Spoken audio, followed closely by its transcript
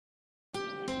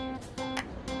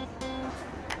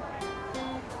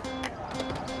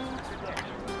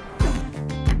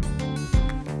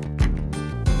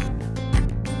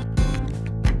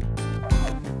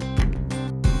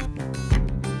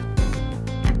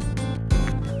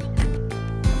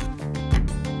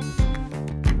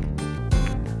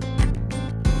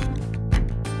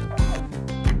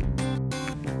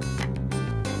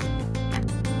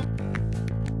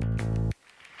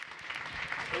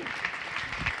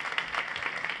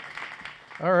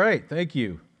All right, thank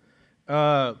you.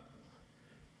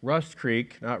 Rust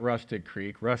Creek, not Rusted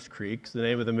Creek, Rust Creek is the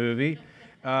name of the movie.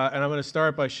 And I'm going to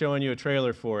start by showing you a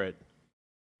trailer for it.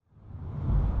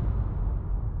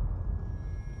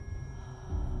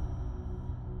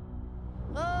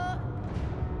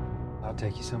 I'll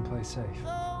take you someplace safe.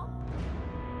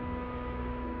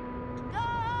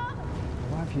 My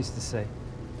wife used to say,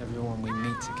 everyone we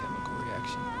meet's a chemical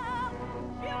reaction.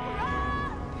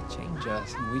 They change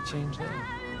us and we change them.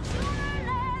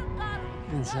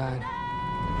 Inside.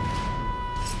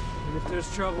 And if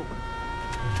there's trouble,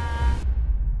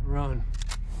 run.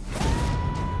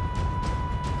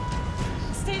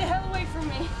 Stay the hell away from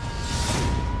me.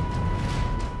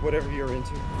 Whatever you're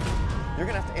into, you're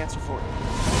gonna have to answer for it.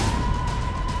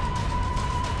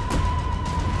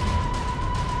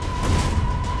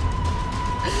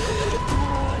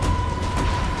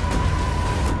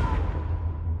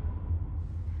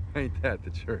 Ain't that the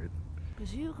truth?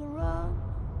 'Cause you can run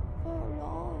for a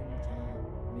long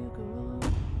time. You can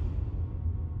run.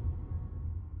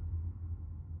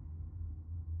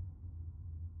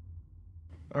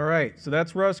 All right, so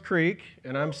that's Rust Creek,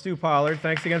 and I'm Stu Pollard.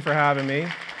 Thanks again for having me.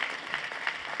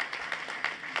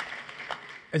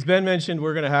 As Ben mentioned,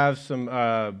 we're going to have some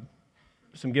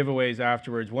giveaways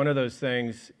afterwards. One of those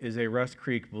things is a Rust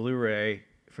Creek Blu-ray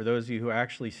for those of you who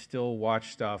actually still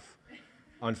watch stuff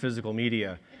on physical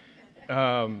media.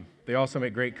 They also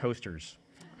make great coasters.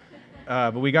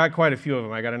 But we got quite a few of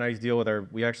them. I got a nice deal with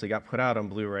we actually got put out on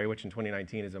Blu-ray, which in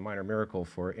 2019 is a minor miracle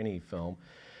for any film.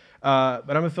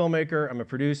 But I'm a filmmaker, I'm a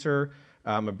producer,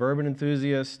 I'm a bourbon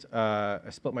enthusiast. I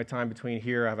split my time between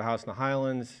here. I have a house in the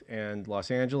Highlands and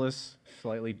Los Angeles,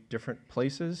 slightly different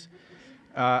places.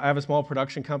 I have a small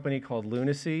production company called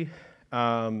Lunacy.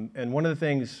 And one of the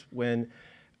things when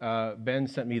Ben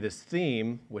sent me this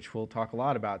theme, which we'll talk a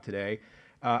lot about today,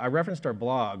 I referenced our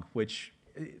blog, which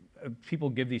people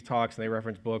give these talks and they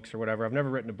reference books or whatever. I've never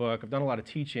written a book. I've done a lot of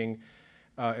teaching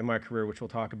in my career, which we'll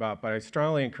talk about, but I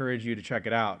strongly encourage you to check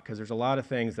it out because there's a lot of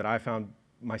things that I found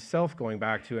myself going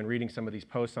back to and reading some of these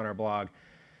posts on our blog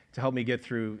to help me get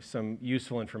through some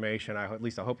useful information. At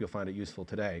least I hope you'll find it useful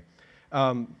today.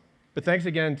 But thanks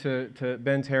again to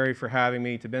Ben Terry for having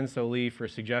me, to Ben Solee for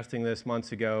suggesting this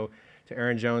months ago, to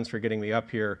Aaron Jones for getting me up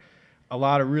here. A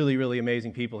lot of really, really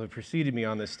amazing people have preceded me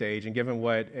on this stage, and given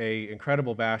what an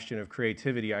incredible bastion of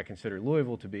creativity I consider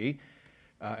Louisville to be,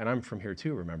 and I'm from here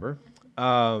too, remember,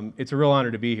 it's a real honor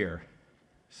to be here.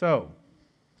 So,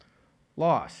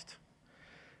 Lost.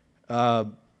 I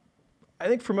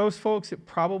think for most folks it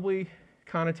probably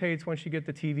connotates once you get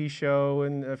the TV show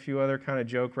and a few other kind of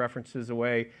joke references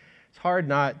away. It's hard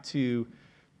not to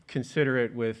consider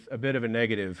it with a bit of a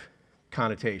negative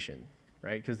connotation,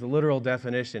 right? Because the literal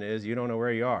definition is you don't know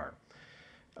where you are.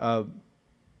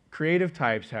 Creative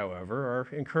types, however, are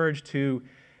encouraged to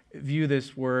view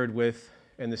this word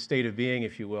and the state of being,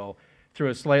 if you will, through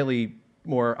a slightly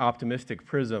more optimistic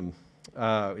prism.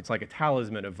 It's like a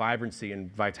talisman of vibrancy and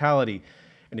vitality,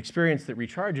 an experience that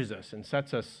recharges us and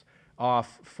sets us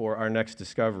off for our next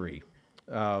discovery.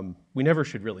 We never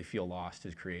should really feel lost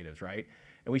as creatives, right?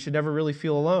 And we should never really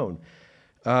feel alone.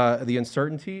 The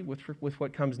uncertainty with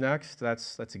what comes next,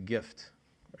 that's a gift,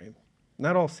 right? And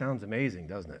that all sounds amazing,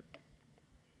 doesn't it?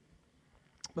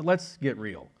 But let's get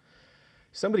real.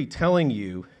 Somebody telling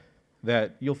you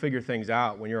that you'll figure things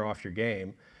out when you're off your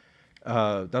game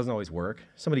doesn't always work.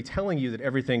 Somebody telling you that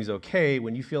everything's okay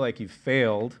when you feel like you've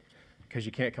failed because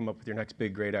you can't come up with your next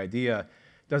big, great idea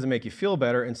doesn't make you feel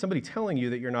better. And somebody telling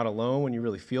you that you're not alone when you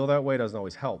really feel that way doesn't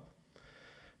always help.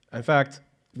 In fact,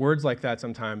 words like that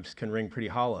sometimes can ring pretty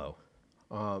hollow,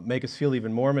 make us feel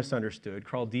even more misunderstood,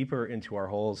 crawl deeper into our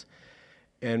holes,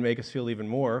 and make us feel even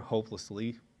more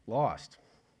hopelessly lost.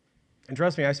 And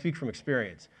trust me, I speak from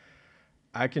experience.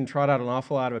 I can trot out an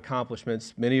awful lot of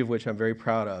accomplishments, many of which I'm very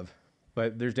proud of,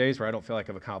 but there's days where I don't feel like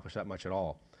I've accomplished that much at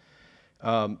all.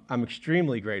 I'm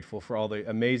extremely grateful for all the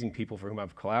amazing people for whom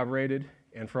I've collaborated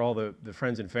and for all the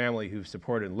friends and family who've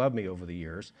supported and loved me over the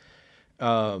years.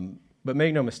 But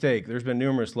make no mistake, there's been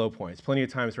numerous low points, plenty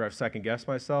of times where I've second-guessed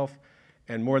myself,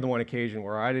 and more than one occasion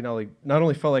where I not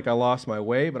only felt like I lost my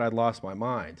way, but I'd lost my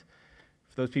mind.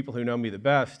 For those people who know me the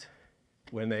best,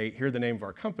 when they hear the name of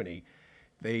our company,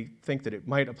 they think that it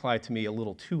might apply to me a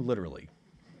little too literally.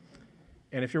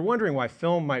 And if you're wondering why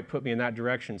film might put me in that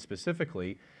direction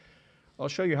specifically, I'll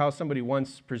show you how somebody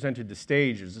once presented the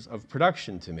stages of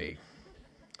production to me.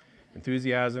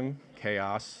 Enthusiasm,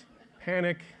 chaos,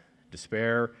 panic,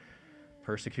 despair,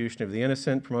 persecution of the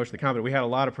innocent, promotion of the competent. We had a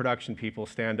lot of production people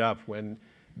stand up when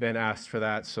Ben asked for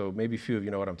that, so maybe a few of you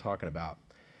know what I'm talking about.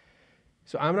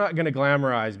 So I'm not going to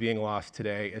glamorize being lost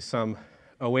today as some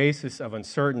oasis of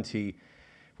uncertainty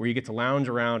where you get to lounge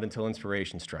around until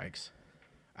inspiration strikes.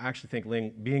 I actually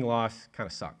think being lost kind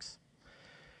of sucks.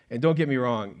 And don't get me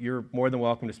wrong, you're more than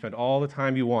welcome to spend all the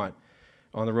time you want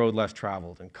on the road less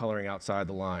traveled and coloring outside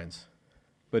the lines.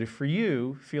 But if for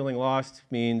you, feeling lost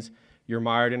means you're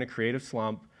mired in a creative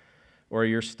slump, or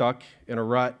you're stuck in a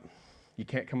rut, you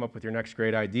can't come up with your next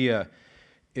great idea,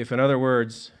 if in other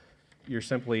words, you're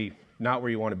simply not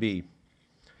where you want to be,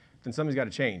 then something's got to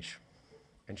change.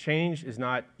 And change is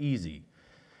not easy.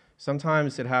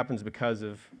 Sometimes it happens because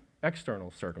of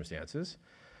external circumstances.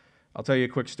 I'll tell you a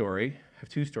quick story. I have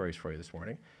two stories for you this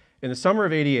morning. In the summer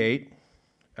of '88,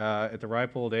 at the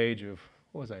ripe old age of,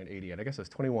 what was I in '88? I guess I was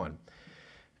 21.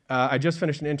 I just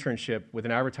finished an internship with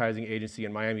an advertising agency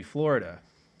in Miami, Florida,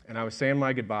 and I was saying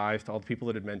my goodbyes to all the people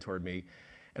that had mentored me,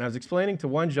 and I was explaining to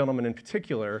one gentleman in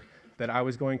particular that I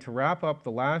was going to wrap up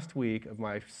the last week of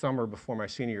my summer before my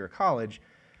senior year of college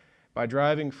by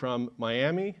driving from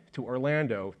Miami to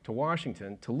Orlando to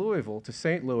Washington to Louisville to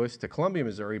St. Louis to Columbia,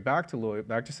 Missouri, back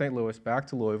to St. Louis, back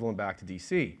to Louisville, and back to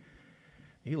D.C.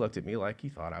 He looked at me like he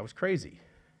thought I was crazy.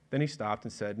 Then he stopped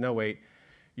and said, "No, wait,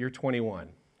 you're 21.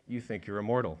 You think you're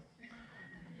immortal."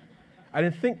 I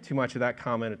didn't think too much of that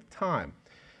comment at the time.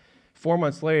 4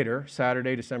 months later,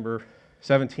 Saturday, December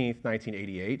 17th,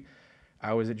 1988,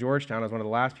 I was at Georgetown. I was one of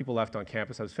the last people left on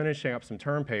campus. I was finishing up some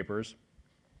term papers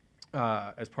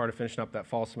as part of finishing up that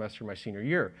fall semester of my senior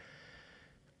year.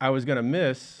 I was going to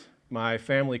miss my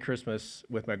family Christmas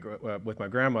with my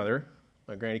grandmother,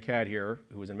 my Granny Cat here,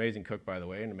 who was an amazing cook, by the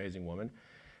way, an amazing woman,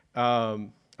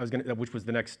 which was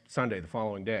the next Sunday, the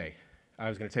following day. I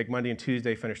was going to take Monday and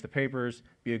Tuesday, finish the papers,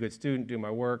 be a good student, do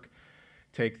my work,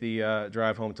 take the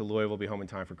drive home to Louisville, be home in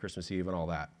time for Christmas Eve and all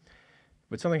that.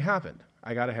 But something happened.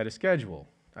 I got ahead of schedule.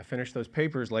 I finished those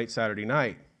papers late Saturday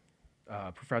night.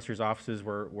 Professors' offices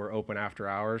were open after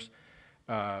hours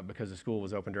because the school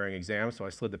was open during exams, so I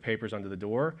slid the papers under the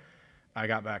door. I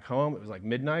got back home. It was like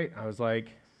midnight. I was like,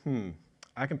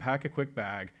 I can pack a quick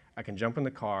bag. I can jump in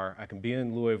the car. I can be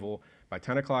in Louisville by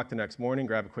 10 o'clock the next morning,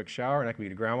 grab a quick shower, and I can be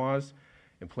to Grandma's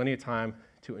in plenty of time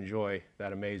to enjoy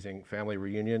that amazing family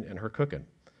reunion and her cooking.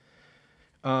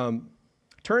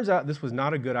 Turns out this was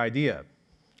not a good idea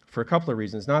for a couple of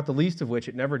reasons, not the least of which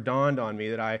it never dawned on me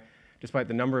that despite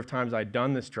the number of times I'd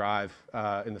done this drive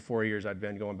in the 4 years I'd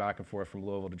been going back and forth from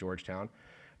Louisville to Georgetown,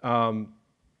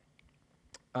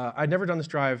 I'd never done this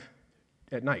drive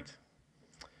at night.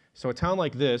 So a town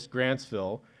like this,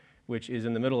 Grantsville, which is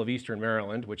in the middle of eastern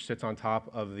Maryland, which sits on top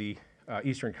of the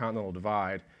Eastern Continental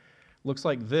Divide, looks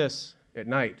like this at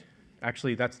night.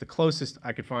 Actually, that's the closest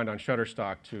I could find on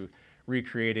Shutterstock to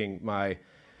recreating my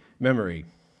memory.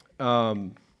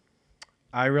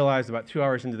 I realized about 2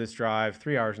 hours into this drive,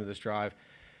 3 hours into this drive,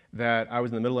 that I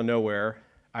was in the middle of nowhere.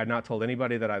 I'd not told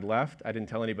anybody that I'd left. I didn't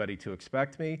tell anybody to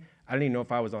expect me. I didn't even know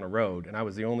if I was on a road, and I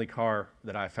was the only car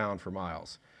that I found for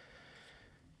miles.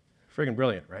 Friggin'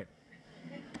 brilliant, right?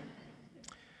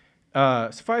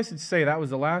 Suffice it to say, that was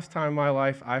the last time in my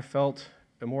life I felt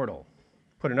immortal.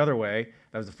 Put another way,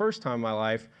 that was the first time in my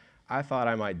life I thought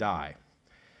I might die.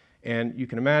 And you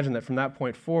can imagine that from that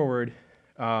point forward,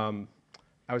 I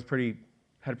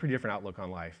had a pretty different outlook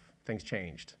on life. Things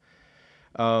changed.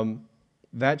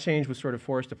 That change was sort of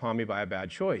forced upon me by a bad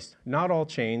choice. Not all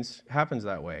change happens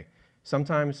that way.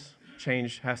 Sometimes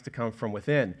change has to come from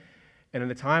within. And in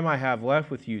the time I have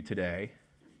left with you today,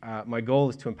 my goal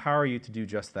is to empower you to do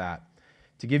just that,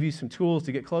 to give you some tools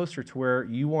to get closer to where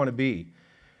you want to be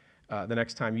the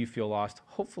next time you feel lost,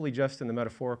 hopefully just in the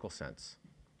metaphorical sense.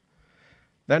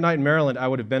 That night in Maryland, I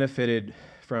would have benefited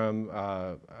from,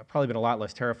 probably been a lot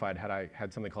less terrified had I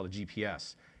had something called a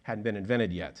GPS. Hadn't been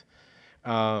invented yet.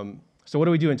 So what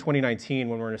do we do in 2019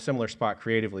 when we're in a similar spot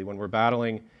creatively, when we're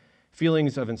battling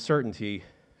feelings of uncertainty,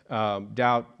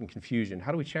 doubt, and confusion?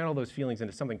 How do we channel those feelings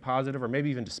into something positive or maybe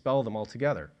even dispel them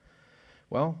altogether?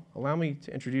 Well, allow me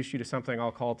to introduce you to something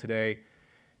I'll call today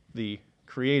the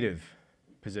creative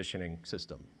positioning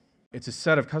system. It's a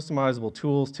set of customizable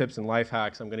tools, tips, and life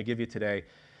hacks I'm going to give you today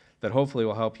that hopefully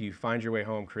will help you find your way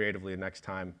home creatively the next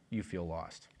time you feel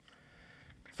lost.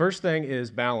 First thing is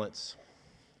balance.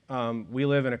 We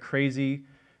live in a crazy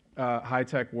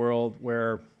high-tech world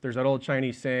where there's that old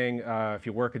Chinese saying, if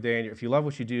you love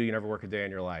what you do, you never work a day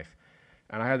in your life.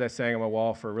 And I had that saying on my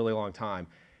wall for a really long time.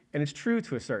 And it's true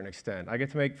to a certain extent. I get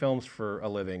to make films for a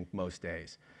living most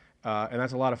days. And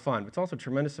that's a lot of fun. But it's also a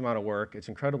tremendous amount of work. It's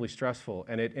incredibly stressful,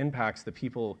 and it impacts the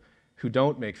people who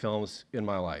don't make films in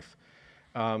my life.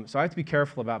 So I have to be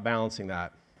careful about balancing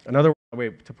that. Another way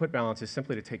to put balance is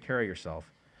simply to take care of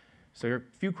yourself. So there are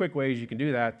a few quick ways you can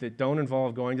do that that don't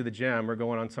involve going to the gym or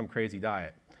going on some crazy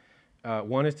diet.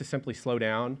 One is to simply slow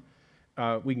down.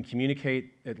 We can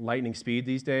communicate at lightning speed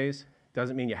these days.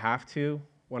 Doesn't mean you have to.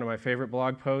 One of my favorite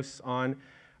blog posts on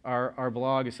our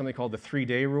blog is something called the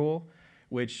 3-day rule,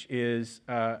 which is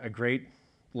a great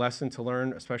lesson to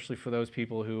learn, especially for those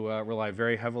people who rely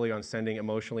very heavily on sending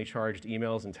emotionally charged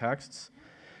emails and texts.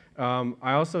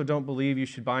 I also don't believe you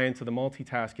should buy into the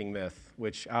multitasking myth,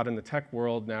 which out in the tech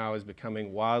world now is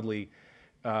becoming wildly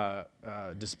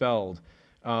dispelled.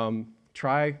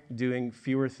 Try doing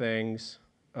fewer things,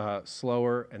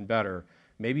 slower and better.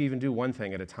 Maybe even do one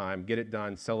thing at a time, get it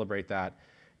done, celebrate that,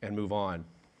 and move on.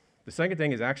 The second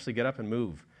thing is actually get up and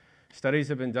move. Studies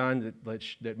have been done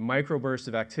that microbursts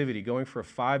of activity, going for a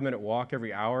 5-minute walk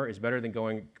every hour is better than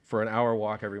going for an hour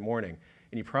walk every morning.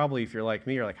 And you probably, if you're like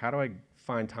me, are like, how do I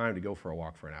find time to go for a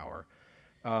walk for an hour?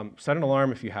 Set an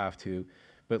alarm if you have to,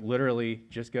 but literally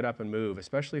just get up and move,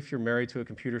 especially if you're married to a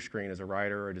computer screen as a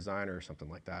writer or a designer or something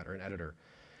like that, or an editor.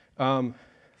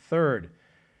 Third,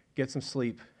 get some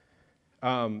sleep.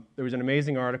 There was an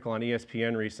amazing article on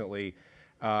ESPN recently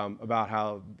about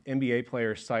how NBA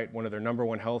players cite one of their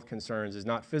 #1 health concerns is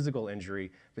not physical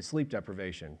injury, but sleep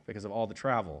deprivation because of all the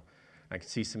travel. I can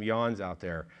see some yawns out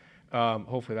there.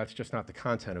 Hopefully that's just not the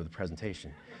content of the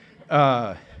presentation.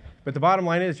 But the bottom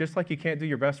line is, just like you can't do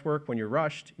your best work when you're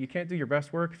rushed, you can't do your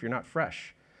best work if you're not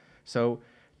fresh. So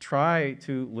try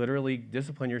to literally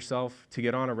discipline yourself to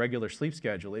get on a regular sleep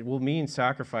schedule. It will mean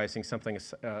sacrificing something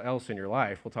else in your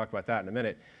life. We'll talk about that in a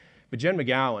minute. But Jen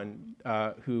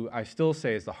McGowan, who I still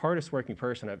say is the hardest working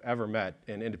person I've ever met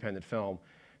in independent film,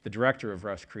 the director of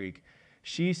Rust Creek,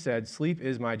 she said, sleep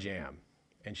is my jam.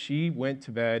 And she went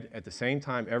to bed at the same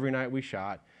time every night we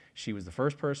shot. She was the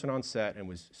first person on set and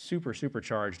was super, super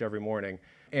charged every morning.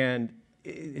 And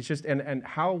it's just, and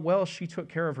how well she took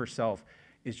care of herself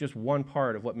is just one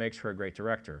part of what makes her a great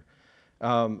director.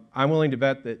 I'm willing to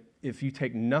bet that if you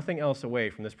take nothing else away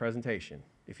from this presentation,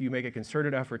 if you make a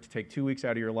concerted effort to take 2 weeks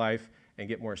out of your life and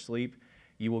get more sleep,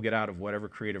 you will get out of whatever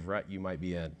creative rut you might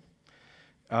be in.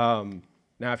 Now,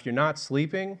 if you're not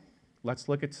sleeping, let's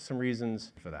look at some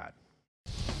reasons for that.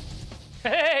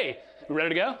 Hey, we ready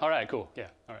to go? All right, cool. Yeah,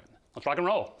 all right. Let's rock and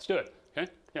roll. Let's do it.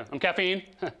 Okay? Yeah, I'm caffeine.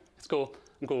 It's cool.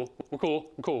 I'm cool. We're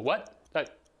cool. I'm cool. What?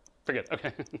 Forget.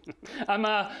 Okay. I'm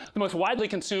the most widely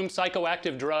consumed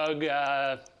psychoactive drug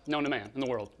known to man in the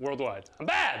world, worldwide. I'm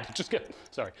bad. Just kidding.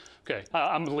 Sorry. Okay.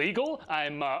 I'm legal.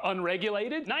 I'm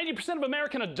unregulated. 90% of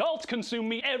American adults consume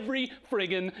me every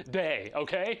friggin' day.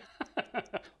 Okay.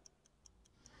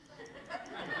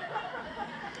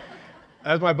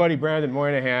 As my buddy Brandon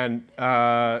Moynihan,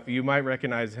 you might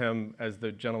recognize him as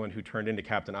the gentleman who turned into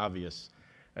Captain Obvious.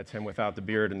 That's him without the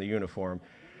beard and the uniform.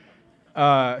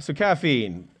 So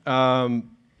caffeine,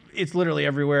 it's literally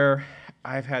everywhere.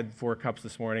 I've had 4 cups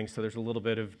this morning, so there's a little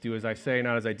bit of do as I say,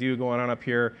 not as I do going on up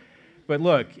here. But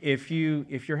look, if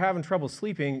you're having trouble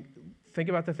sleeping, think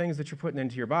about the things that you're putting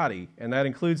into your body, and that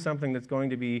includes something that's going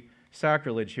to be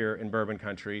sacrilege here in bourbon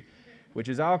country, which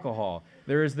is alcohol.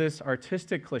 There is this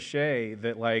artistic cliche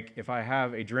that, like, if I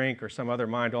have a drink or some other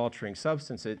mind-altering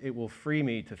substance, it will free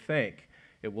me to think.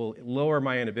 It will lower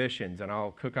my inhibitions, and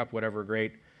I'll cook up whatever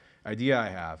great idea I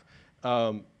have.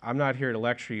 I'm not here to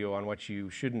lecture you on what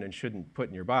you shouldn't and shouldn't put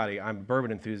in your body. I'm a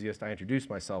bourbon enthusiast. I introduce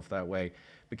myself that way.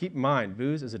 But keep in mind,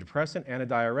 booze is a depressant and a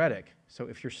diuretic. So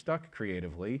if you're stuck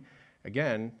creatively,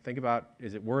 again, think about,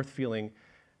 is it worth feeling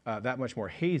that much more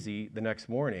hazy the next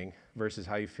morning versus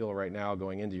how you feel right now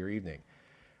going into your evening?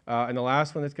 And the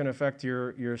last one that's going to affect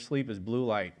your sleep is blue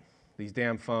light, these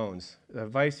damn phones. The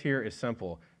advice here is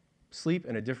simple. Sleep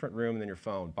in a different room than your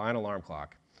phone. Buy an alarm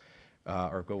clock.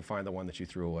 Or go find the one that you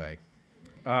threw away.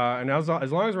 And as long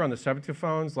as we're on the subject of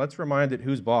phones, let's remind it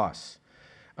who's boss.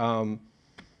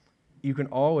 You can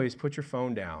always put your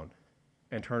phone down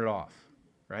and turn it off,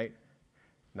 right?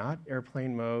 Not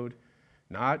airplane mode,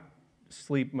 not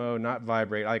sleep mode, not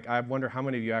vibrate. I wonder how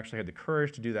many of you actually had the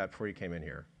courage to do that before you came in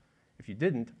here. If you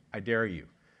didn't, I dare you.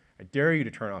 I dare you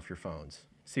to turn off your phones.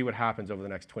 See what happens over the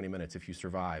next 20 minutes if you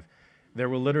survive. There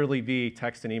will literally be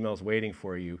text and emails waiting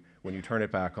for you when you turn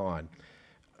it back on.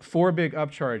 4 big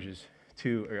upsides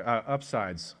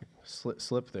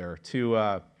slip there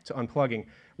to unplugging.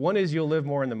 One is you'll live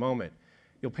more in the moment.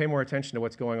 You'll pay more attention to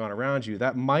what's going on around you.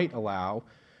 That might allow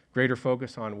greater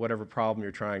focus on whatever problem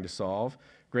you're trying to solve,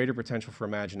 greater potential for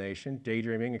imagination,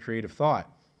 daydreaming, and creative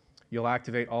thought. You'll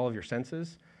activate all of your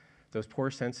senses. Those poor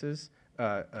senses,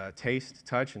 taste,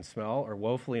 touch, and smell, are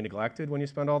woefully neglected when you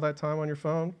spend all that time on your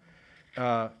phone.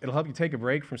 It'll help you take a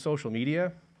break from social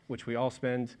media, which we all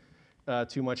spend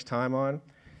too much time on.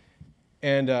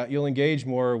 And you'll engage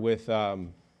more with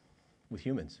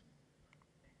humans,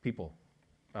 people.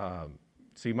 So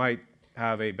you might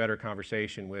have a better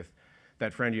conversation with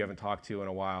that friend you haven't talked to in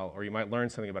a while, or you might learn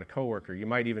something about a coworker. You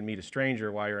might even meet a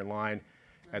stranger while you're in line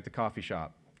at the coffee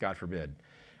shop, God forbid.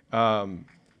 And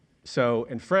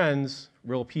friends,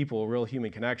 real people, real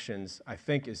human connections, I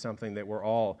think is something that we're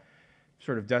all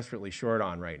sort of desperately short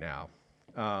on right now.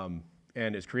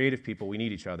 And as creative people, we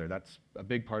need each other. That's a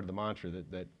big part of the mantra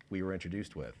that we were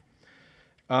introduced with.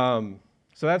 So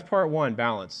that's part one,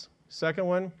 balance. Second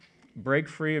one, break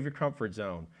free of your comfort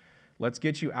zone. Let's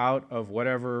get you out of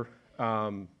whatever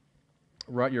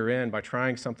rut you're in by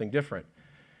trying something different.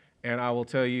 And I will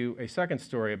tell you a second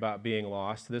story about being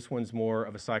lost. This one's more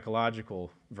of a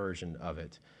psychological version of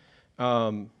it.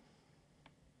 In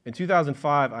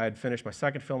 2005, I had finished my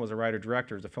second film as a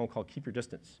writer-director. It was a film called Keep Your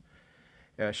Distance,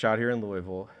 shot here in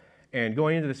Louisville. And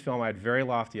going into this film, I had very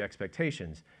lofty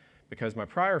expectations because my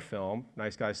prior film,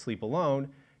 Nice Guys Sleep Alone,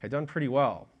 had done pretty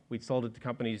well. We'd sold it to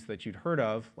companies that you'd heard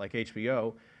of, like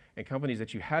HBO, and companies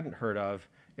that you hadn't heard of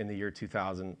in the year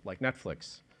 2000, like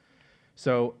Netflix.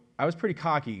 So I was pretty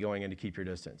cocky going into Keep Your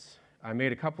Distance. I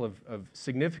made a couple of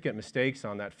significant mistakes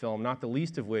on that film, not the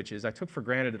least of which is I took for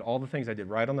granted that all the things I did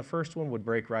right on the first one would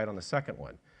break right on the second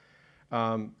one.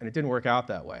 And it didn't work out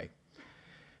that way.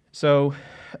 So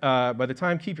by the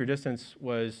time Keep Your Distance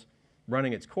was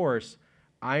running its course,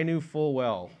 I knew full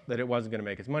well that it wasn't going to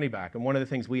make its money back. And one of the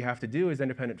things we have to do as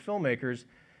independent filmmakers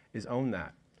is own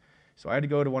that. So I had to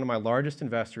go to one of my largest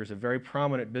investors, a very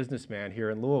prominent businessman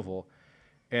here in Louisville,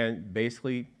 and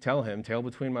basically tell him, tail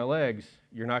between my legs,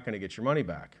 you're not going to get your money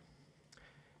back.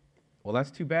 Well, that's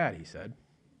too bad, he said.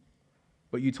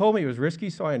 But you told me it was risky,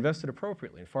 so I invested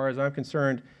appropriately. As far as I'm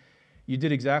concerned, you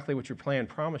did exactly what your plan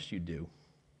promised you'd do.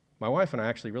 My wife and I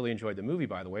actually really enjoyed the movie,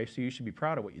 by the way, so you should be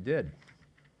proud of what you did.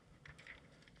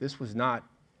 This was not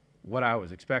what I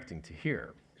was expecting to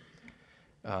hear.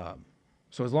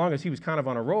 So as long as he was kind of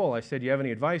on a roll, I said, do you have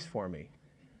any advice for me?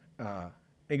 And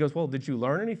he goes, well, did you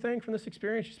learn anything from this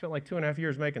experience? You spent like 2.5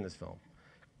 years making this film.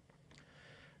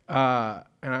 And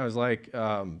I was like,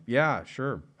 yeah,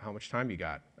 sure. How much time you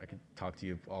got? I could talk to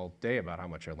you all day about how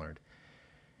much I learned.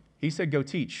 He said, go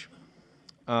teach.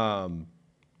 And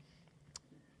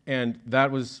that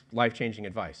was life-changing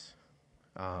advice.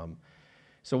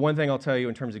 So one thing I'll tell you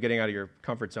in terms of getting out of your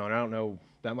comfort zone, I don't know,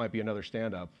 that might be another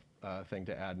stand-up thing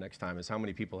to add next time, is how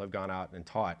many people have gone out and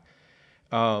taught.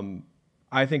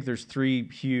 I think there's 3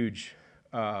 huge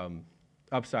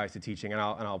upsides to teaching, and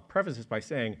I'll preface this by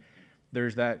saying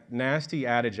there's that nasty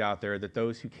adage out there that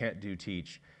those who can't do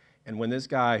teach. And when this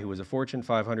guy who was a Fortune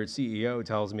 500 CEO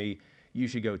tells me you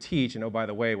should go teach, and oh, by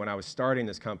the way, when I was starting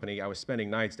this company, I was spending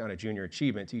nights down at Junior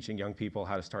Achievement teaching young people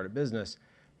how to start a business,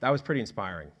 that was pretty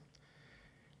inspiring.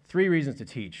 3 reasons to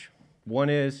teach. One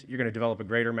is you're going to develop a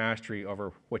greater mastery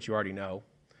over what you already know,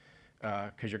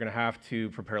 because you're going to have to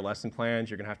prepare lesson plans,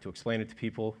 you're going to have to explain it to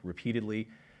people repeatedly,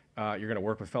 you're going to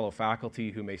work with fellow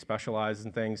faculty who may specialize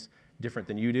in things different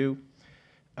than you do.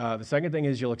 The second thing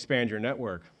is you'll expand your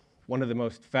network. One of the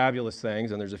most fabulous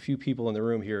things, and there's a few people in the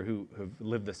room here who have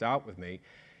lived this out with me,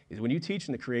 is when you teach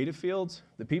in the creative fields,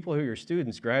 the people who are your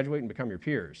students graduate and become your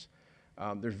peers.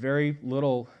 There's very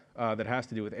little that has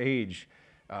to do with age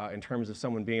in terms of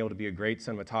someone being able to be a great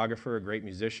cinematographer, a great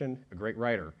musician, a great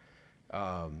writer.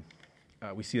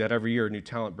 We see that every year, new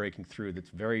talent breaking through that's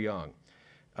very young.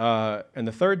 And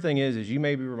the third thing is you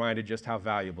may be reminded just how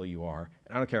valuable you are.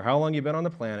 And I don't care how long you've been on the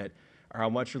planet or how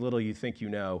much or little you think you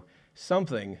know,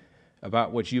 something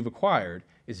about what you've acquired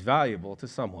is valuable to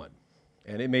someone.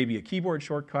 And it may be a keyboard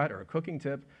shortcut or a cooking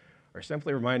tip or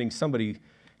simply reminding somebody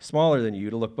smaller than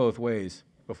you to look both ways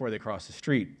before they cross the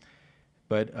street.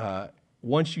 But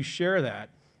once you share that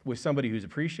with somebody who's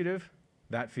appreciative,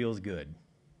 that feels good.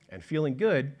 And feeling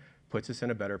good puts us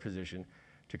in a better position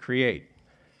to create.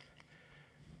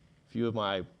 A few of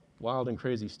my wild and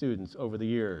crazy students over the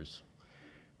years.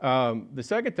 The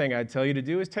second thing I'd tell you to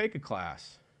do is take a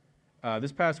class.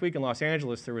 This past week in Los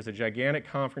Angeles, there was a gigantic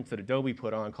conference that Adobe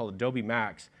put on called Adobe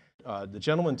Max. The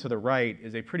gentleman to the right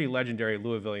is a pretty legendary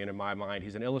Louisvillian in my mind.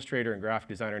 He's an illustrator and graphic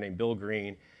designer named Bill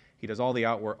Green. He does all the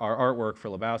artwork for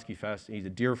Lebowski Fest, and he's a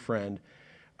dear friend.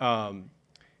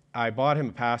 I bought him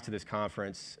a pass to this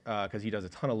conference because he does a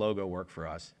ton of logo work for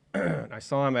us. I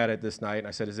saw him at it this night, and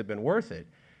I said, has it been worth it?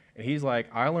 And he's like,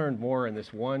 I learned more in this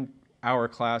 1-hour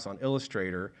class on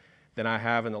Illustrator than I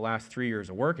have in the last 3 years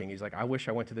of working. He's like, I wish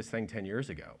I went to this thing 10 years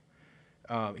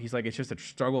ago. He's like, it's just a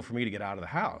struggle for me to get out of the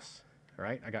house,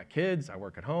 right? I got kids, I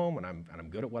work at home, and I'm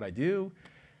good at what I do.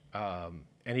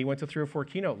 And he went to 3 or 4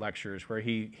 keynote lectures where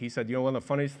he said, you know, one of the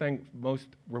funniest things, most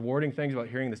rewarding things about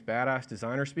hearing this badass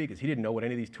designer speak is he didn't know what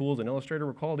any of these tools in Illustrator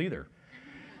were called either.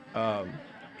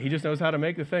 He just knows how to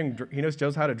make the thing. He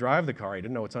knows how to drive the car. He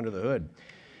didn't know what's under the hood.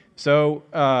 So,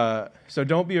 so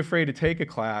don't be afraid to take a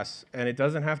class, and it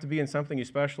doesn't have to be in something you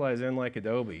specialize in like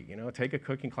Adobe. You know, take a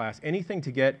cooking class, anything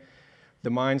to get the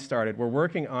mind started. We're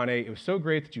working on it was so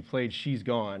great that you played She's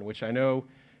Gone, which I know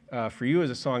for you is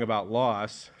a song about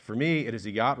loss. For me, it is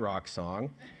a yacht rock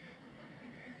song.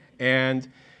 And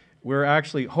we're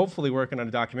actually hopefully working on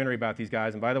a documentary about these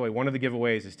guys. And by the way, one of the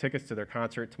giveaways is tickets to their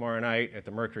concert tomorrow night at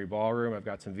the Mercury Ballroom. I've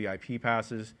got some VIP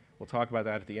passes. We'll talk about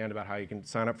that at the end about how you can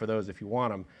sign up for those if you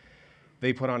want them.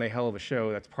 They put on a hell of a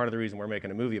show. That's part of the reason we're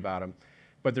making a movie about them.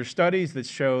 But there's studies that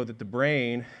show that the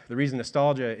brain, the reason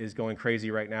nostalgia is going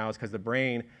crazy right now is because the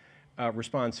brain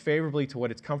responds favorably to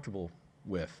what it's comfortable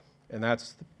with. And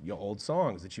that's old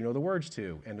songs that you know the words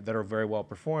to and that are very well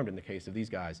performed in the case of these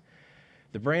guys.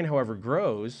 The brain, however,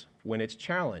 grows when it's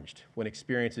challenged, when it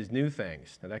experiences new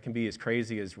things. Now, that can be as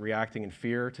crazy as reacting in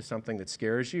fear to something that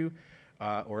scares you,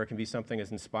 or it can be something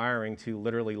as inspiring to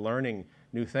literally learning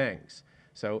new things.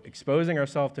 So exposing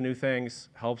ourselves to new things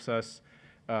helps us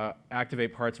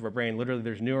activate parts of our brain. Literally,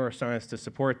 there's neuroscience to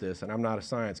support this, and I'm not a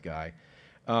science guy.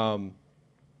 So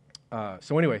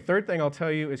anyway, third thing I'll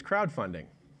tell you is crowdfunding,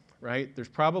 right? There's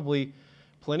probably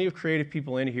plenty of creative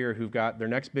people in here who've got their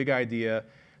next big idea.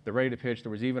 They're ready to pitch.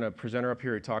 There was even a presenter up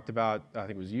here who talked about, I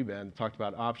think it was you, Ben, talked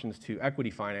about options to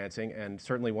equity financing, and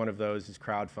certainly one of those is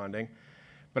crowdfunding.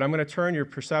 But I'm going to turn your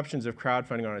perceptions of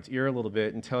crowdfunding on its ear a little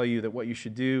bit and tell you that what you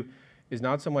should do is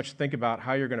not so much think about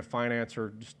how you're going to finance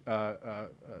or just,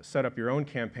 set up your own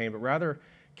campaign, but rather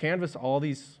canvass all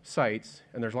these sites,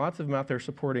 and there's lots of them out there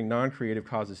supporting non-creative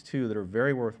causes too that are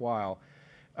very worthwhile.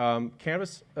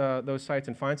 Canvass those sites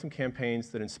and find some campaigns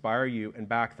that inspire you and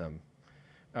back them.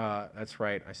 That's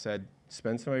right, I said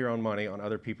spend some of your own money on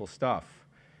other people's stuff.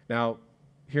 Now,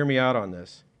 hear me out on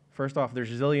this. First off,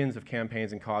 there's zillions of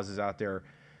campaigns and causes out there,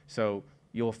 so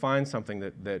you'll find something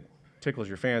that tickles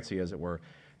your fancy, as it were.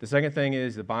 The second thing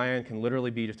is the buy-in can literally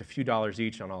be just a few dollars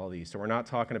each on all of these, so we're not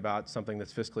talking about something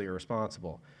that's fiscally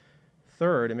irresponsible.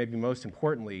 Third, and maybe most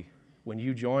importantly, when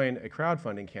you join a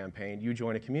crowdfunding campaign, you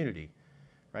join a community,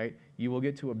 right? You will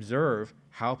get to observe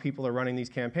how people are running these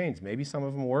campaigns. Maybe some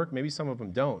of them work, maybe some of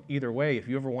them don't. Either way, if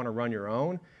you ever want to run your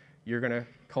own, you're going to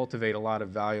cultivate a lot of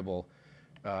valuable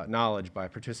knowledge by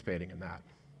participating in that.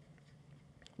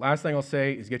 Last thing I'll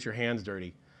say is get your hands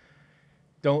dirty.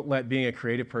 Don't let being a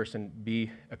creative person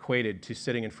be equated to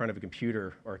sitting in front of a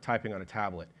computer or typing on a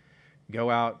tablet.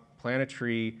 Go out, plant a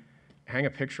tree, hang a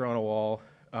picture on a wall,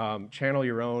 channel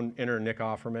your own inner Nick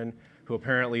Offerman, who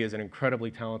apparently is an incredibly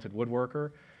talented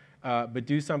woodworker, but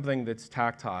do something that's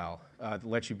tactile, that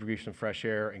lets you breathe some fresh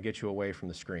air and get you away from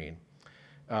the screen.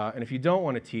 And if you don't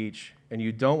want to teach, and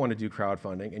you don't want to do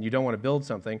crowdfunding, and you don't want to build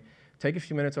something, take a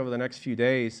few minutes over the next few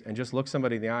days and just look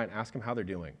somebody in the eye and ask them how they're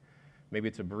doing. Maybe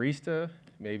it's a barista,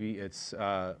 maybe it's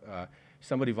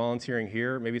somebody volunteering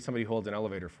here, maybe it's somebody who holds an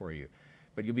elevator for you.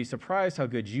 But you'll be surprised how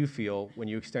good you feel when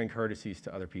you extend courtesies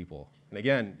to other people. And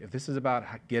again, if this is about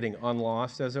getting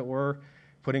unlost, as it were,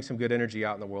 putting some good energy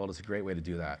out in the world is a great way to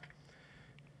do that.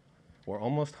 We're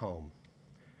almost home.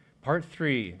 Part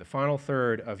 3, the final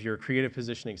third of your creative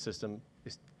positioning system,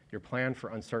 is your plan for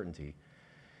uncertainty.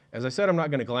 As I said, I'm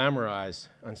not going to glamorize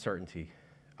uncertainty,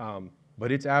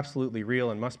 but it's absolutely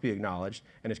real and must be acknowledged.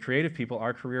 And as creative people,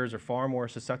 our careers are far more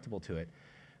susceptible to it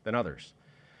than others.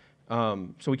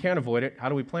 So we can't avoid it. How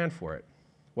do we plan for it?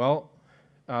 Well,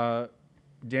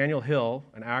 Daniel Hill,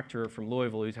 an actor from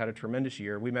Louisville who's had a tremendous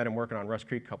year, we met him working on Rust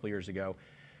Creek a couple years ago.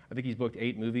 I think he's booked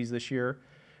 8 movies this year.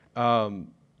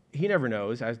 He never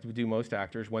knows, as do most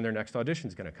actors, when their next audition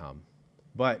is going to come.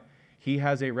 But he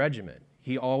has a regimen.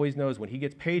 He always knows when he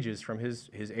gets pages from his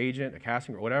agent, a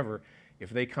casting, or whatever, if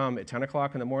they come at 10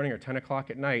 o'clock in the morning or 10 o'clock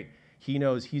at night, he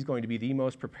knows he's going to be the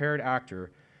most prepared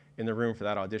actor in the room for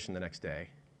that audition the next day.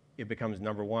 It becomes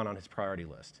 #1 on his priority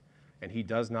list. And he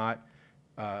does not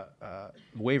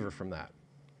waver from that.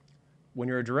 When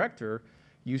you're a director,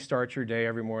 you start your day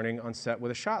every morning on set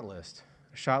with a shot list.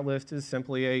 A shot list is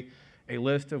simply a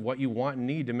list of what you want and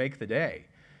need to make the day.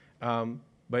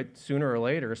 But sooner or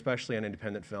later, especially on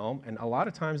independent film, and a lot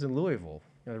of times in Louisville,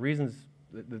 the reasons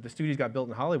the studios got built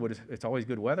in Hollywood is it's always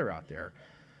good weather out there.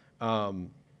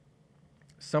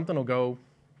 Something will go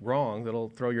wrong that'll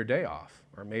throw your day off,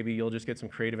 or maybe you'll just get some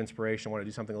creative inspiration, want to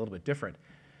do something a little bit different.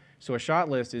 So a shot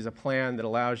list is a plan that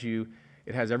allows you,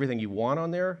 it has everything you want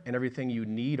on there and everything you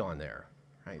need on there.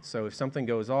 Right? So if something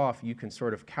goes off, you can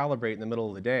sort of calibrate in the middle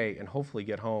of the day and hopefully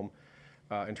get home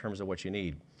in terms of what you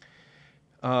need.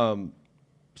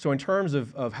 So in terms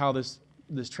of how this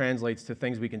translates to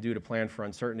things we can do to plan for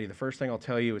uncertainty, the first thing I'll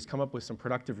tell you is come up with some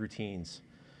productive routines.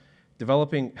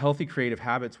 Developing healthy creative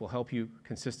habits will help you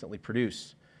consistently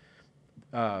produce.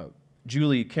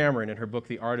 Julie Cameron, in her book,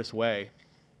 The Artist's Way,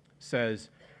 says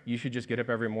you should just get up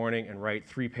every morning and write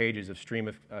 3 pages of stream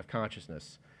of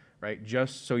consciousness, right?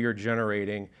 Just so you're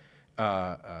generating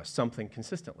something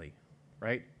consistently,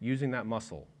 right? Using that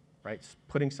muscle, right?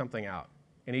 Putting something out.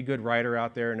 Any good writer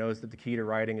out there knows that the key to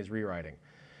writing is rewriting.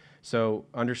 So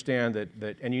understand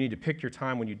that, and you need to pick your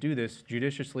time when you do this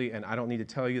judiciously, and I don't need to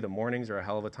tell you the mornings are a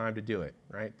hell of a time to do it,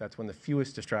 right? That's when the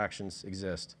fewest distractions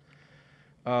exist.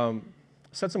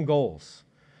 Set some goals.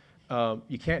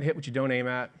 You can't hit what you don't aim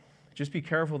at. Just be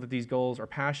careful that these goals are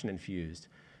passion infused.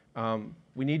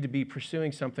 We need to be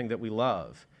pursuing something that we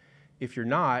love. If you're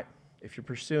not, if you're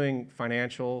pursuing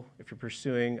financial, if you're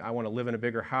pursuing, I want to live in a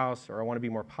bigger house, or I want to be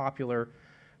more popular,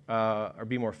 or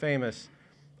be more famous,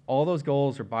 all those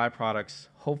goals are byproducts,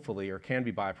 hopefully, or can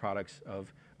be byproducts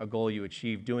of a goal you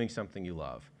achieve doing something you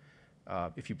love.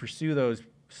 If you pursue those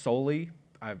solely,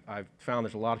 I've found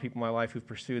there's a lot of people in my life who've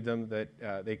pursued them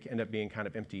that they end up being kind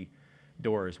of empty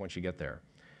doors once you get there.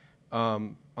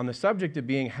 On the subject of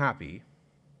being happy,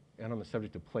 and on the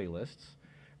subject of playlists,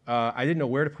 I didn't know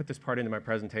where to put this part into my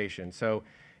presentation. So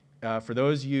for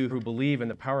those of you who believe in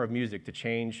the power of music to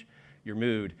change your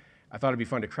mood, I thought it'd be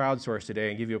fun to crowdsource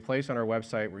today and give you a place on our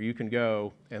website where you can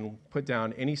go and put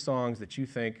down any songs that you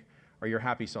think are your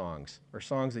happy songs, or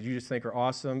songs that you just think are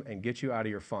awesome and get you out of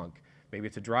your funk. Maybe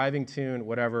it's a driving tune,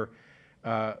 whatever.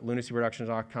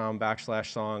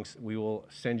 lunacyproductions.com/songs. We will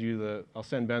send you I'll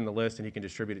send Ben the list and he can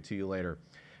distribute it to you later.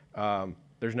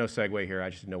 There's no segue here, I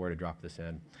just didn't know where to drop this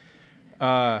in.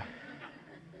 The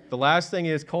last thing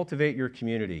is cultivate your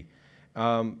community.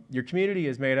 Your community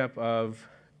is made up of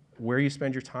where you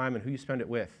spend your time and who you spend it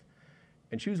with.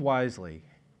 And choose wisely.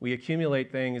 We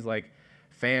accumulate things like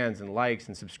fans and likes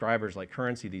and subscribers like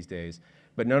currency these days,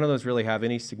 but none of those really have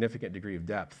any significant degree of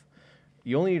depth.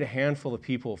 You only need a handful of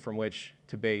people from which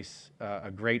to base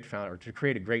to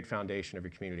create a great foundation of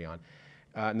your community on.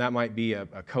 And that might be a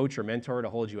coach or mentor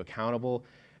to hold you accountable,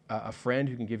 a friend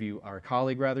who can give you, or a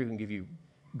colleague rather, who can give you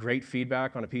great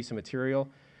feedback on a piece of material,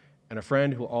 and a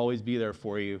friend who will always be there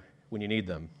for you when you need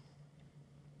them.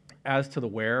 As to the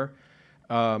where,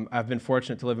 I've been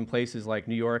fortunate to live in places like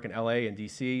New York and LA and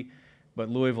DC, but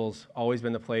Louisville's always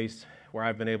been the place where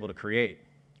I've been able to create.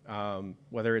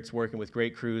 Whether it's working with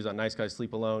great crews on Nice Guys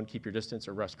Sleep Alone, Keep Your Distance,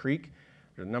 or Rust Creek.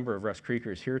 There's a number of Rust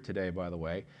Creekers here today, by the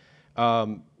way.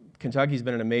 Kentucky's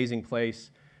been an amazing place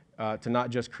to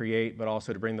not just create, but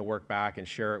also to bring the work back and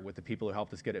share it with the people who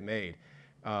helped us get it made.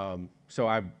 So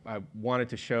I wanted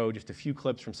to show just a few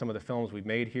clips from some of the films we've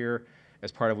made here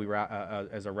as part of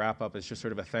as a wrap-up, as just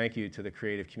sort of a thank you to the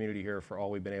creative community here for all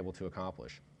we've been able to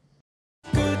accomplish.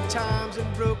 Good times in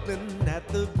Brooklyn at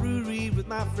the brewery with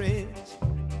my friends.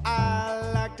 I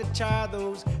like to try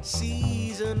those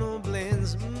seasonal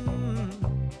blends.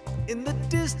 In the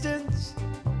distance,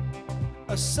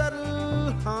 a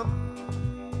subtle hum.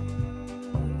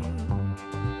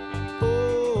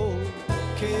 Oh,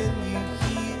 can you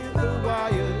hear the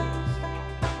wires?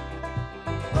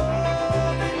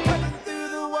 Oh, they're coming through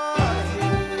the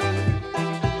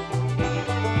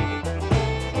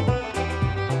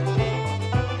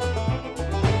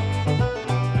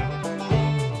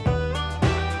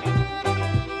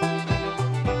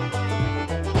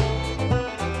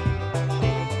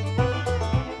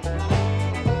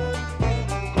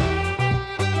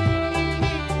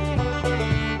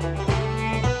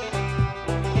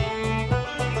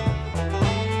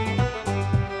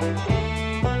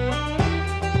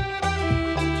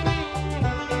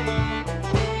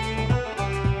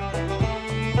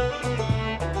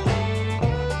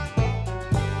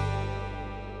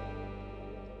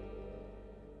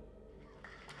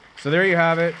So there you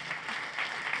have it.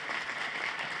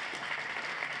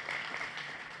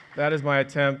 That is my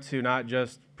attempt to not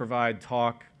just provide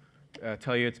talk,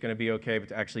 tell you it's going to be okay, but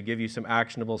to actually give you some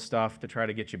actionable stuff to try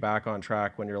to get you back on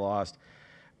track when you're lost.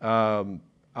 I'll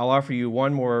offer you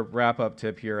one more wrap-up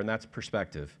tip here, and that's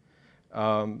perspective.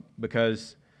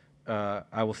 Because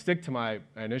I will stick to my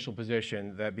initial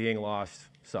position that being lost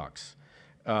sucks.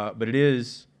 But it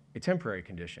is a temporary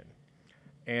condition.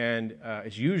 And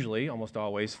it's usually, almost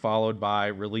always, followed by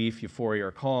relief, euphoria,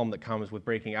 or calm that comes with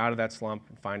breaking out of that slump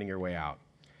and finding your way out.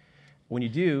 When you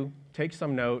do, take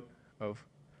some note of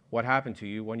what happened to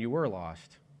you when you were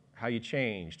lost, how you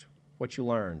changed, what you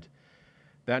learned.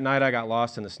 That night I got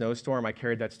lost in the snowstorm, I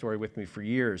carried that story with me for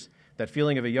years. That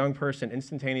feeling of a young person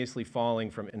instantaneously falling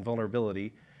from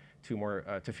invulnerability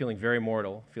to feeling very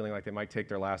mortal, feeling like they might take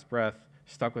their last breath,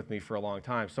 stuck with me for a long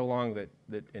time, so long that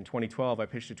in 2012 I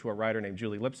pitched it to a writer named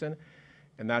Julie Lipson,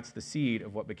 and that's the seed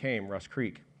of what became Rust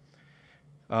Creek.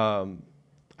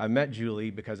 I met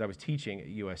Julie because I was teaching at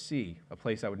USC, a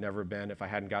place I would never have been if I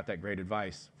hadn't got that great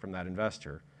advice from that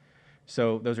investor.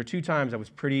 So those are 2 times I was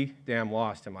pretty damn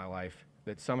lost in my life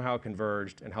that somehow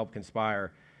converged and helped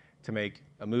conspire to make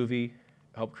a movie,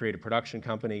 help create a production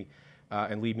company,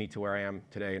 and lead me to where I am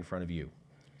today in front of you.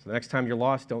 So the next time you're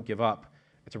lost, don't give up.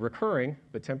 It's a recurring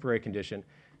but temporary condition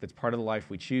that's part of the life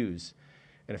we choose.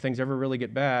 And if things ever really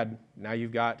get bad, now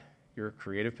you've got your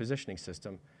creative positioning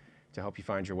system to help you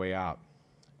find your way out.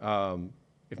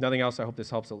 If nothing else, I hope this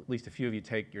helps at least a few of you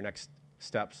take your next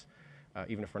steps,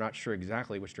 even if we're not sure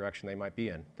exactly which direction they might be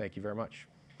in. Thank you very much.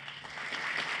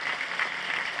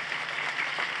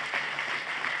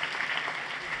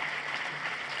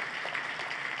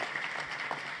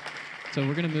 So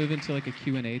we're going to move into like a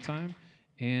Q&A time.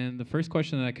 And the first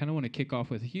question that I kind of want to kick off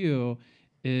with you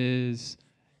is,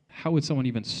 how would someone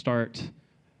even start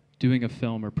doing a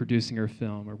film or producing a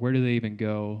film, or where do they even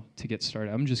go to get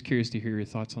started? I'm just curious to hear your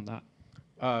thoughts on that.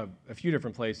 A few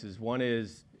different places. One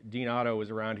is Dean Otto is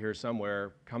around here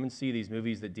somewhere. Come and see these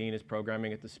movies that Dean is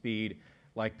programming at the speed,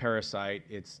 like Parasite.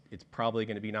 It's probably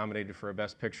going to be nominated for a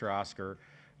Best Picture Oscar.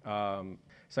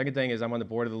 Second thing is I'm on the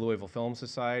board of the Louisville Film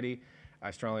Society. I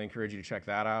strongly encourage you to check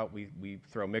that out. We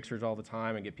throw mixers all the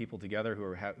time and get people together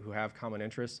who have common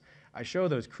interests. I show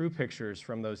those crew pictures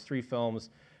from those 3 films,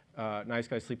 Nice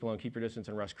Guys, Sleep Alone, Keep Your Distance,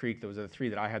 and Rust Creek. Those are the 3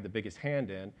 that I had the biggest hand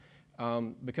in,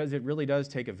 because it really does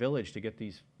take a village to get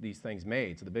these things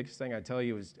made. So the biggest thing I tell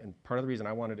you is, and part of the reason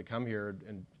I wanted to come here,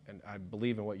 and I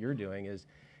believe in what you're doing, is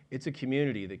it's a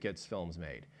community that gets films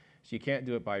made. So you can't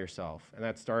do it by yourself. And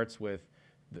that starts with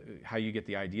how you get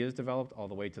the ideas developed, all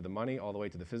the way to the money, all the way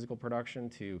to the physical production,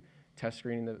 to test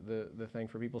screening the thing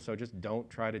for people. So just don't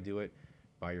try to do it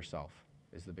by yourself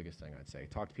is the biggest thing I'd say.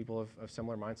 Talk to people of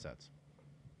similar mindsets.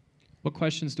 What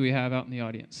questions do we have out in the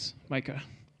audience? Micah, why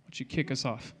don't you kick us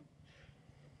off?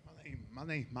 My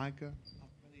name's Micah.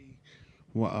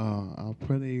 I'm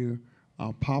pretty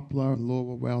popular,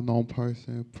 Louisville, well-known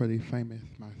person, pretty famous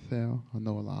myself. I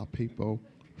know a lot of people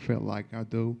feel like I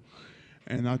do.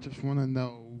 And I just want to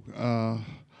know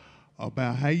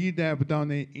about how you ever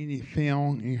done any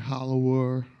film in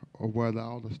Hollywood, or whether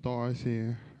all the stars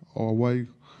here, or what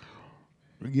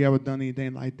you ever done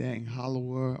anything like that in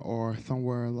Hollywood or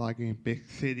somewhere like in big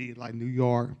city like New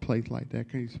York, place like that?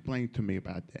 Can you explain to me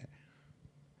about that?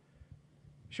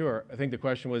 Sure. I think the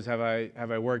question was, have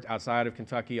I worked outside of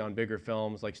Kentucky on bigger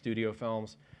films like studio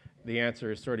films? The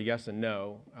answer is sort of yes and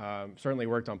no. Certainly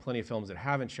worked on plenty of films that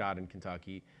haven't shot in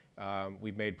Kentucky.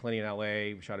 We've made plenty in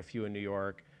LA, we shot a few in New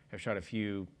York, have shot a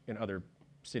few in other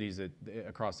cities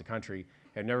across the country.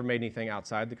 Have never made anything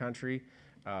outside the country,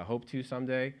 hope to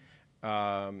someday,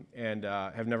 and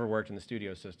have never worked in the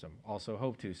studio system. Also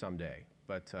hope to someday,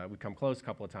 but we've come close a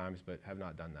couple of times, but have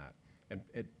not done that.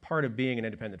 And part of being an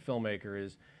independent filmmaker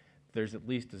is there's at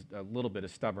least a little bit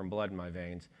of stubborn blood in my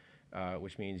veins,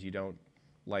 which means you don't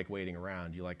like waiting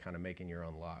around. You like kind of making your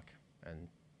own luck. And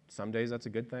some days that's a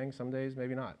good thing, some days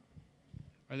maybe not.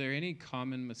 Are there any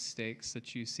common mistakes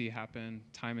that you see happen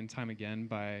time and time again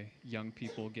by young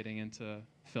people getting into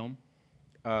film?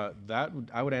 I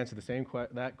would answer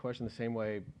that question the same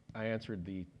way I answered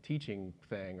the teaching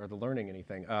thing or the learning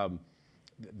anything.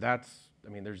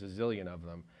 There's a zillion of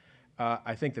them.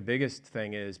 I think the biggest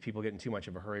thing is people get in too much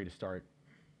of a hurry to start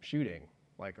shooting.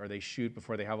 Or they shoot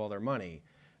before they have all their money.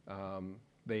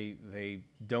 They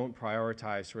don't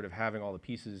prioritize sort of having all the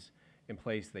pieces in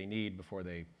place they need before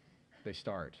they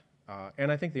start.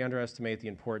 And I think they underestimate the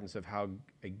importance of how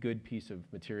a good piece of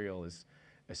material is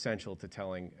essential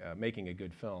to making a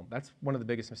good film. That's one of the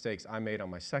biggest mistakes I made on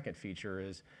my second feature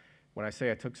is when I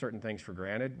say I took certain things for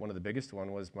granted, one of the biggest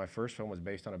one was my first film was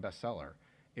based on a bestseller.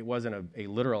 It wasn't a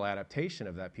literal adaptation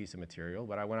of that piece of material,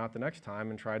 but I went out the next time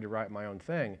and tried to write my own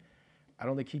thing. I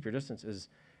don't think Keep Your Distance is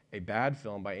a bad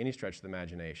film by any stretch of the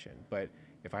imagination, but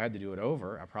if I had to do it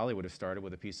over, I probably would have started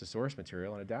with a piece of source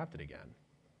material and adapted again.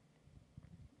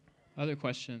 Other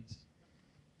questions?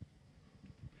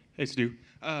 Hey, Stu.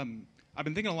 I've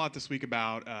been thinking a lot this week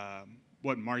about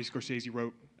what Marty Scorsese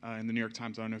wrote in the New York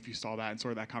Times. I don't know if you saw that and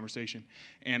sort of that conversation.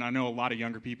 And I know a lot of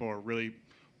younger people are really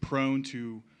prone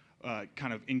to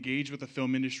kind of engage with the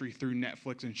film industry through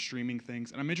Netflix and streaming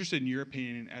things. And I'm interested in your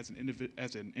opinion as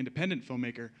an independent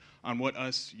filmmaker on what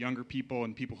us younger people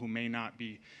and people who may not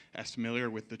be as familiar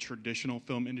with the traditional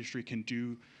film industry can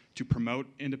do to promote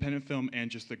independent film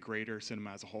and just the greater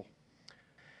cinema as a whole.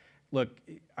 Look,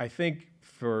 I think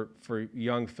for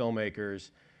young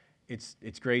filmmakers,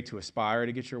 it's great to aspire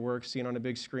to get your work seen on a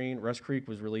big screen. Rust Creek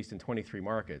was released in 23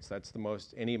 markets. That's the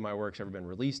most any of my work's ever been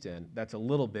released in. That's a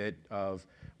little bit of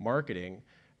marketing,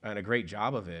 and a great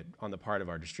job of it on the part of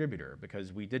our distributor,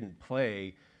 because we didn't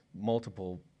play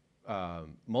multiple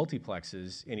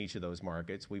multiplexes in each of those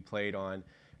markets. We played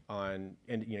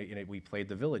we played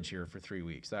the Village here for 3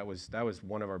 weeks. That was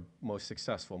one of our most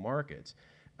successful markets.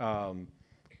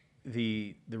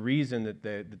 The reason that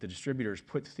the distributors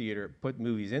put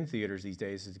movies in theaters these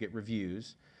days is to get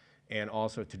reviews, and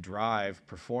also to drive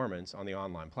performance on the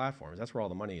online platforms. That's where all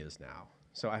the money is now.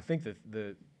 So I think that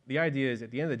the idea is,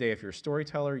 at the end of the day, if you're a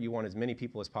storyteller, you want as many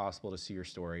people as possible to see your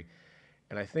story.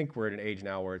 And I think we're at an age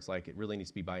now where it's like it really needs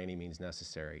to be by any means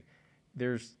necessary.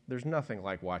 There's nothing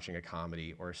like watching a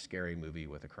comedy or a scary movie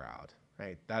with a crowd,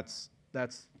 right? That's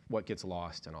what gets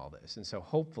lost in all this. And so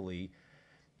hopefully,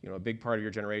 a big part of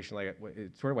your generation, like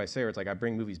it's sort of what I say, where it's like I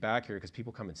bring movies back here because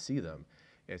people come and see them.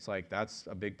 It's like that's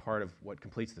a big part of what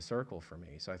completes the circle for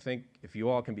me. So I think if you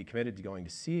all can be committed to going to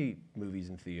see movies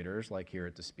in theaters, like here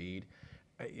at the Speed,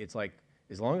 it's like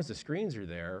as long as the screens are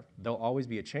there, there'll always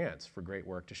be a chance for great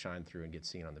work to shine through and get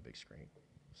seen on the big screen.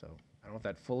 So I don't know if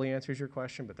that fully answers your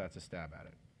question, but that's a stab at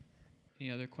it.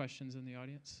 Any other questions in the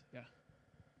audience? Yeah.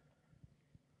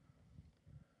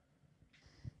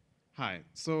 Hi.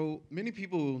 So many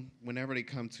people, whenever they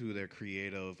come to their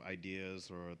creative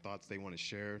ideas or thoughts they want to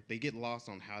share, they get lost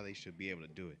on how they should be able to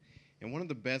do it. And one of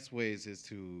the best ways is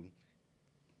to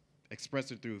express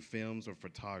it through films or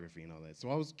photography and all that. So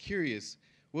I was curious,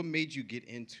 what made you get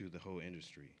into the whole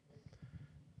industry?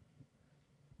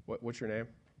 What's your name?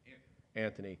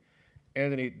 Anthony.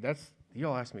 Anthony, you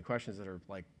all ask me questions that are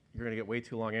like, you're going to get way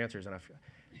too long answers. And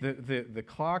the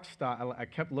clock stopped. I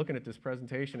kept looking at this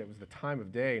presentation. It was the time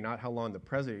of day, not how long the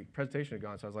presentation had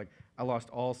gone. So I was like, I lost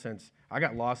all sense. I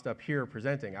got lost up here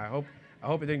presenting. I hope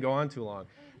it didn't go on too long.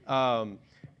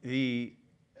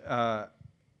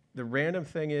 The random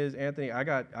thing is, Anthony, I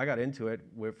got into it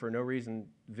for no reason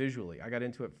visually. I got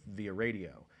into it via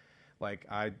radio. Like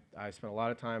I spent a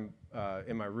lot of time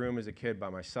in my room as a kid by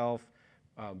myself.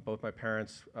 Both my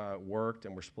parents worked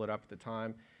and were split up at the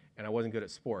time, and I wasn't good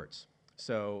at sports.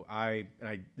 So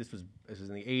this was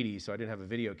in the 80s, so I didn't have a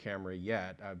video camera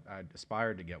yet. I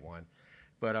aspired to get one.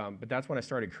 But that's when I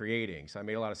started creating. So I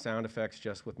made a lot of sound effects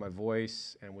just with my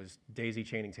voice and was daisy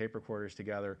chaining tape recorders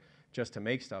together just to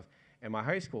make stuff. And my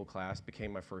high school class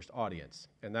became my first audience.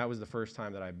 And that was the first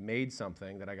time that I made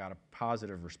something that I got a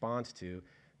positive response to.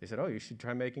 They said, oh, you should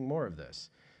try making more of this.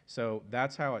 So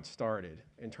that's how it started.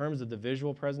 In terms of the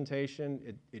visual presentation,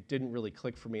 it didn't really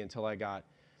click for me until I got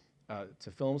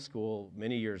to film school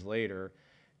many years later.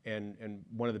 And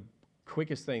one of the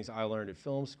quickest things I learned at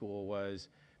film school was,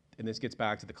 and this gets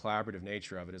back to the collaborative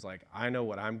nature of it, is like, I know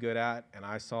what I'm good at, and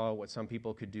I saw what some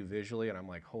people could do visually, and I'm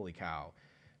like, holy cow,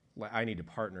 I need to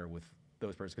partner with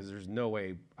those persons, because there's no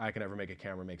way I can ever make a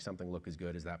camera make something look as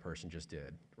good as that person just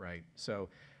did, right? So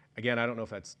again, I don't know if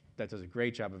that does a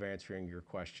great job of answering your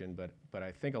question, but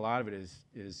I think a lot of it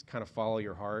is kind of follow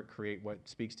your heart, create what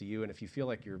speaks to you, and if you feel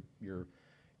like you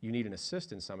need an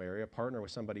assist in some area, partner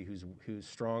with somebody who's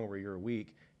strong where you're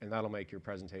weak, and that'll make your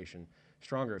presentation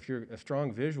stronger. If you're a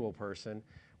strong visual person,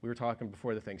 we were talking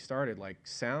before the thing started, like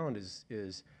sound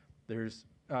there's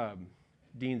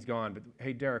Dean's gone, but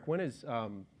hey, Derek, when is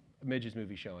Midge's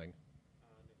movie showing?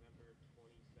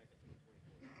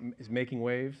 November 22nd. Is Making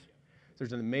Waves?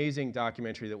 There's an amazing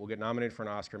documentary that will get nominated for an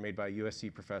Oscar made by a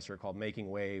USC professor called Making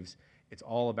Waves. It's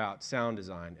all about sound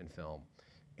design in film.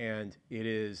 And it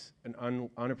is an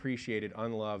unappreciated,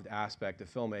 unloved aspect of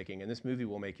filmmaking, and this movie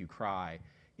will make you cry.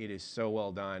 It is so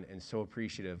well done and so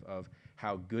appreciative of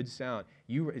how good sound.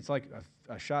 It's like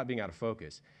a shot being out of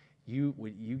focus. You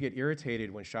get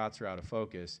irritated when shots are out of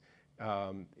focus.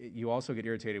 You also get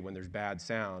irritated when there's bad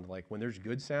sound. Like when there's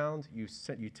good sound, you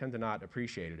tend to not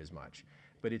appreciate it as much.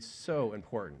 But it's so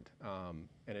important,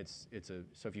 and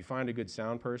so if you find a good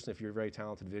sound person, if you're very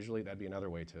talented visually, that'd be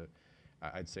another way to,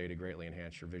 I'd say, to greatly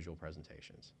enhance your visual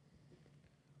presentations.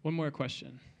 One more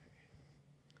question.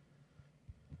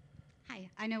 Hi,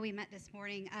 I know we met this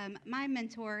morning. My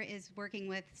mentor is working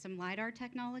with some LiDAR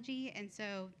technology, and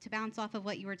so to bounce off of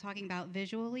what you were talking about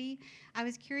visually, I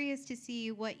was curious to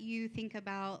see what you think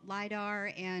about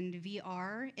LiDAR and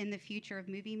VR in the future of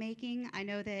movie making. I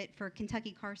know that for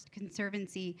Kentucky Karst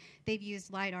Conservancy, they've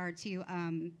used LiDAR to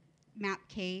map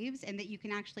caves, and that you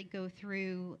can actually go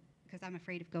through, because I'm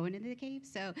afraid of going into the cave.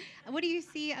 So what do you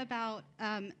see about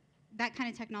that kind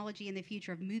of technology in the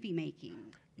future of movie making?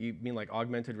 You mean like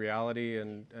augmented reality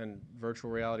and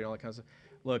virtual reality and all that kind of stuff?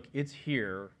 Look, it's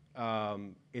here.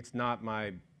 It's not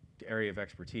my area of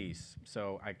expertise.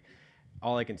 So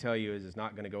all I can tell you is it's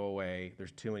not going to go away.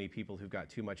 There's too many people who've got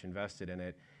too much invested in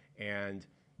it. And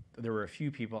there were a few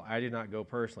people, I did not go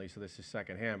personally, so this is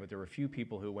secondhand, but there were a few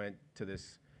people who went to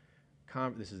this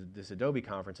this Adobe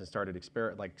conference and started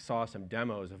saw some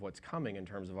demos of what's coming in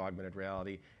terms of augmented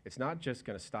reality, it's not just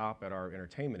going to stop at our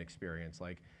entertainment experience.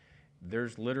 Like,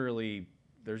 there's going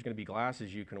to be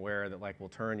glasses you can wear that will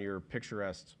turn your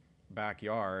picturesque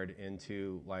backyard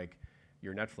into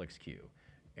your Netflix queue.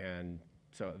 And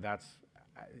so that's,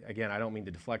 again, I don't mean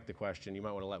to deflect the question. You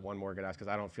might want to let one more get asked,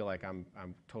 because I don't feel like I'm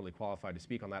totally qualified to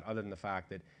speak on that, other than the fact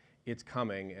that it's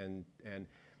coming, and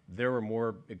there were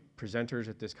more presenters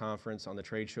at this conference on the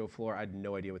trade show floor. I had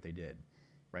no idea what they did,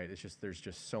 right? There's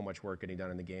just so much work getting done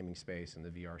in the gaming space and the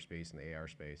VR space and the AR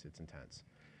space. It's intense.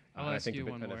 I'll ask you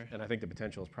one more. And I think the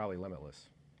potential is probably limitless.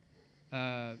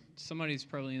 Somebody's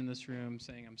probably in this room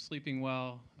saying, I'm sleeping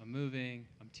well, I'm moving,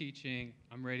 I'm teaching,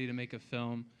 I'm ready to make a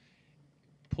film.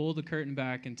 Pull the curtain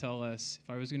back and tell us, if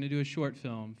I was going to do a short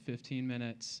film, 15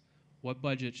 minutes, what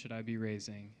budget should I be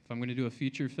raising? If I'm going to do a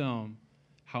feature film,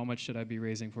 how much should I be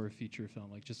raising for a feature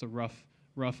film? Just a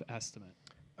rough estimate.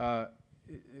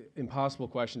 Impossible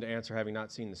question to answer having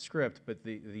not seen the script, but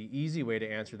the easy way to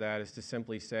answer that is to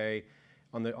simply say,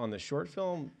 on the short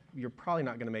film, you're probably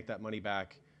not going to make that money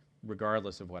back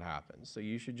regardless of what happens. So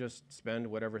you should just spend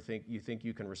whatever you think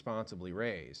you can responsibly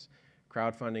raise.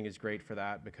 Crowdfunding is great for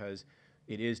that because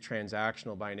it is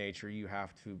transactional by nature. You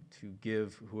have to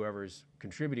give whoever's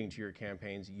contributing to your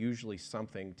campaigns usually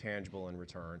something tangible in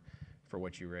return for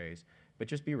what you raise. But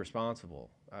just be responsible.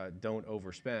 Don't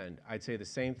overspend. I'd say the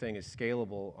same thing is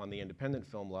scalable on the independent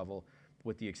film level,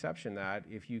 with the exception that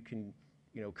if you can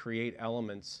create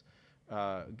elements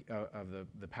of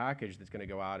the package that's going to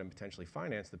go out and potentially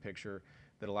finance the picture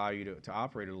that allow you to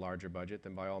operate at a larger budget,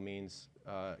 then by all means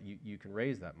you can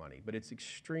raise that money. But it's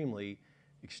extremely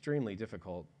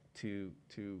difficult to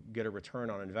get a return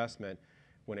on investment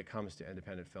when it comes to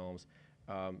independent films.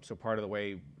 So part of the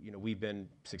way we've been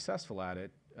successful at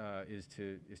it is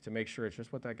to make sure it's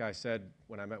just what that guy said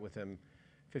when I met with him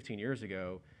 15 years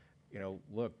ago.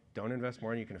 Look, don't invest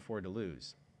more than you can afford to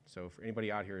lose. So for anybody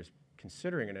out here who's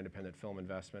considering an independent film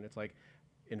investment, it's like,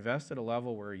 invest at a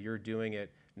level where you're doing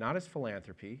it not as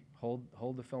philanthropy. Hold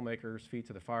the filmmaker's feet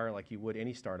to the fire like you would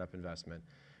any startup investment.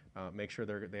 Make sure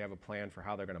they have a plan for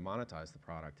how they're going to monetize the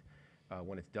product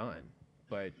when it's done.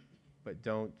 But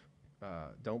don't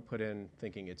put in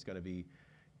thinking it's going to be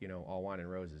all wine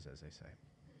and roses, as they say.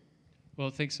 Well,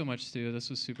 thanks so much, Stu. This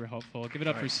was super helpful. Give it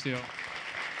up for Stu.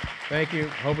 Thank you.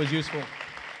 Hope it was useful.